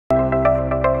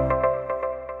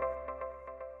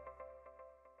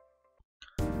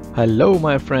Hello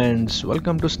my friends,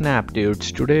 welcome to Snap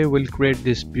Dudes. Today we'll create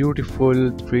this beautiful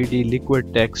 3D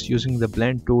liquid text using the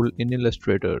blend tool in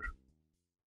Illustrator.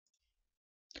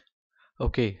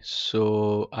 Okay,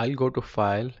 so I'll go to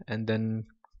file and then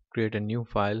create a new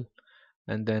file,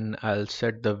 and then I'll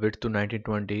set the width to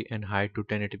 1920 and height to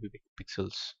 1080p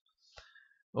pixels.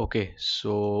 Okay,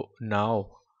 so now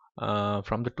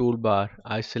from the toolbar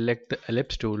I select the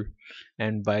ellipse tool,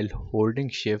 and while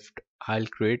holding shift I'll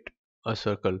create a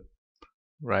circle,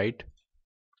 right?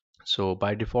 So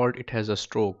by default it has a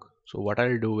stroke. So what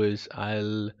I'll do is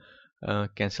I'll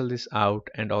cancel this out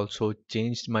and also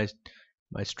change my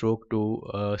stroke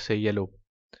to say yellow.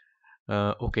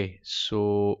 Okay,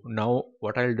 so now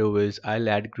what I'll do is I'll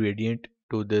add gradient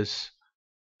to this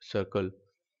circle.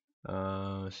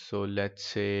 So let's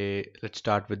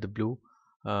start with the blue.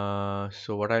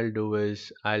 So what I'll do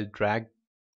is I'll drag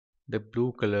the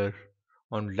blue color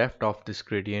on left of this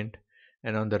gradient,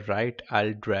 and on the right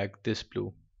I'll drag this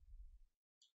blue.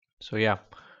 So yeah,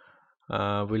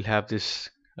 we'll have this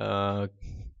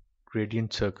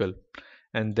gradient circle,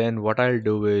 and then what I'll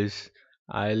do is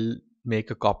I'll make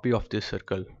a copy of this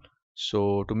circle.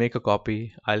 So to make a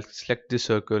copy I'll select this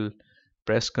circle,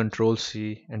 press Ctrl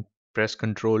C and press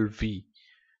Ctrl V.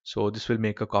 So this will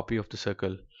make a copy of the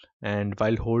circle, and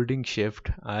while holding shift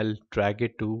I'll drag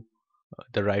it to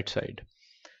the right side.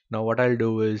 Now what I'll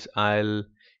do is I'll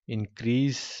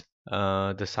increase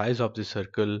the size of the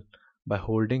circle by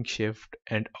holding shift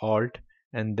and alt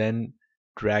and then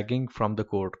dragging from the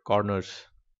corners.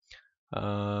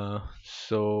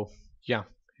 So yeah,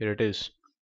 here it is.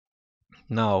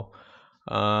 Now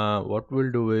what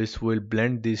we'll do is we'll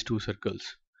blend these two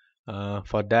circles.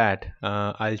 For that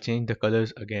I'll change the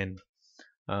colors again.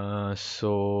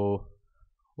 So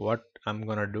what I'm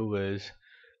gonna do is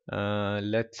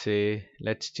let's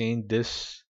change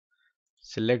this,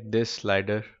 select this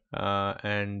slider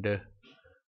and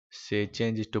say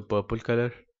change it to purple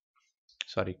color.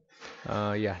 Sorry,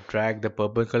 yeah, drag the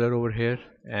purple color over here,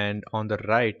 and on the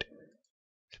right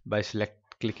by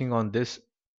clicking on this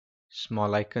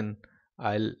small icon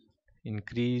I'll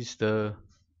increase the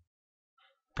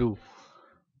blue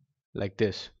like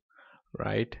this,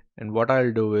 right? And what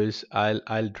I'll do is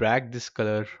I'll drag this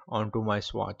color onto my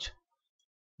swatch,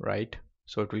 right?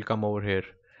 So it will come over here.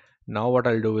 Now what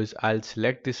I'll do is I'll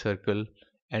select this circle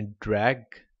and drag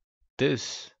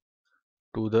this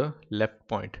to the left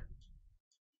point.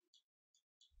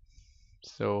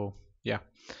 So yeah,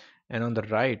 and on the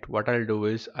right what I'll do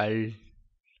is I'll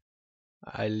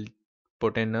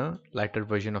put in a lighter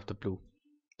version of the blue.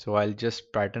 So I'll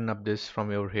just brighten up this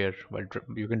from over here. Well,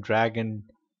 you can drag in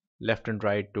left and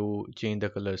right to change the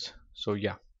colors. So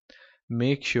yeah,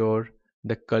 make sure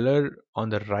the color on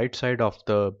the right side of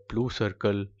the blue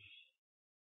circle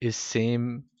is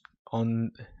same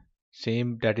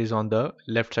that is on the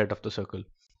left side of the circle.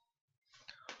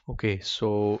 Okay,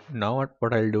 so now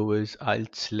what I'll do is I'll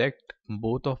select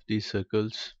both of these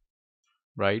circles,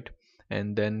 right?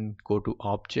 And then go to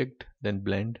object, then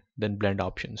blend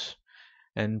options.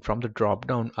 And from the drop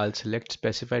down I'll select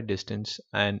specify distance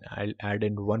and I'll add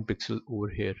in 1 pixel over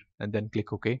here and then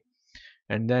click OK.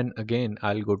 And then again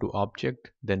I'll go to object,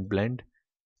 then blend,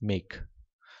 make.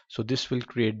 So this will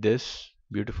create this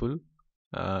beautiful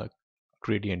uh,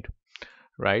 gradient,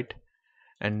 right?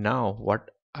 And now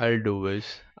what I'll do is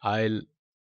I'll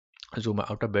zoom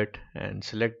out a bit and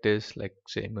select this, like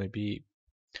say maybe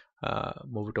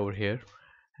move it over here.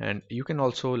 And you can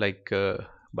also like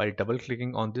by double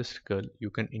clicking on this circle you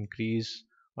can increase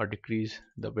or decrease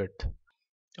the width.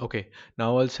 Okay,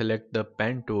 now I'll select the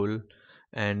pen tool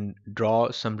and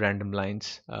draw some random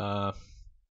lines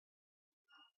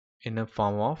in a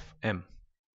form of M.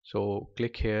 So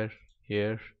click here,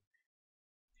 here,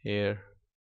 here,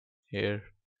 here,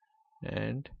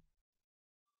 and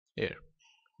here.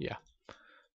 Yeah,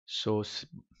 so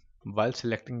while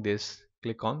selecting this,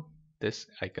 click on this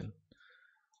icon.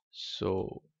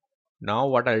 So now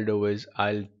what I'll do is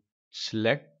I'll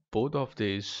select both of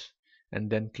these and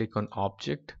then click on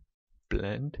object,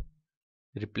 blend,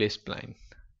 replace spline.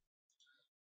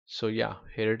 So yeah,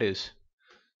 here it is.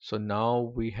 So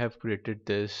now we have created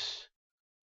this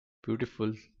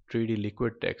beautiful 3D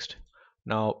liquid text.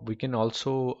 Now we can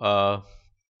also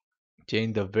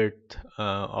change the width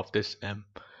of this M.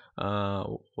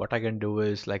 What I can do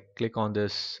is like click on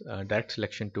this direct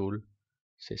selection tool,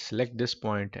 say select this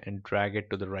point and drag it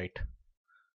to the right.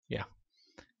 Yeah,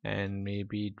 and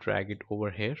maybe drag it over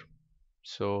here.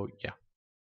 So yeah,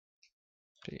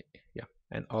 yeah,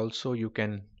 and also you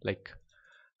can like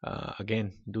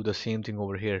again do the same thing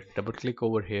over here. Double click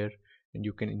over here and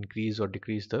you can increase or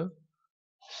decrease the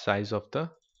size of the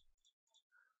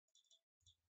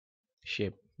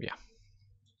shape. Yeah,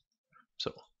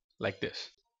 so like this.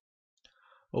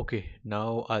 Okay,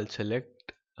 now I'll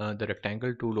select the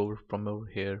rectangle tool over from over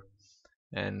here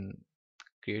and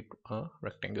create a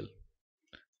rectangle,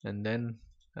 and then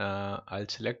I'll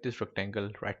select this rectangle,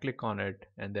 right click on it,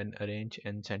 and then arrange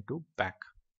and send to back.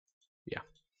 Yeah,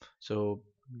 so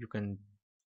you can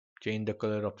change the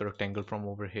color of the rectangle from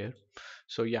over here.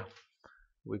 So yeah,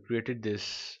 we created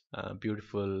this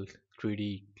beautiful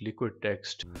 3D liquid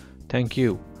text. Thank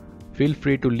you. Feel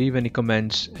free to leave any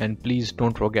comments, and please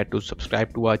don't forget to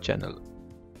subscribe to our channel.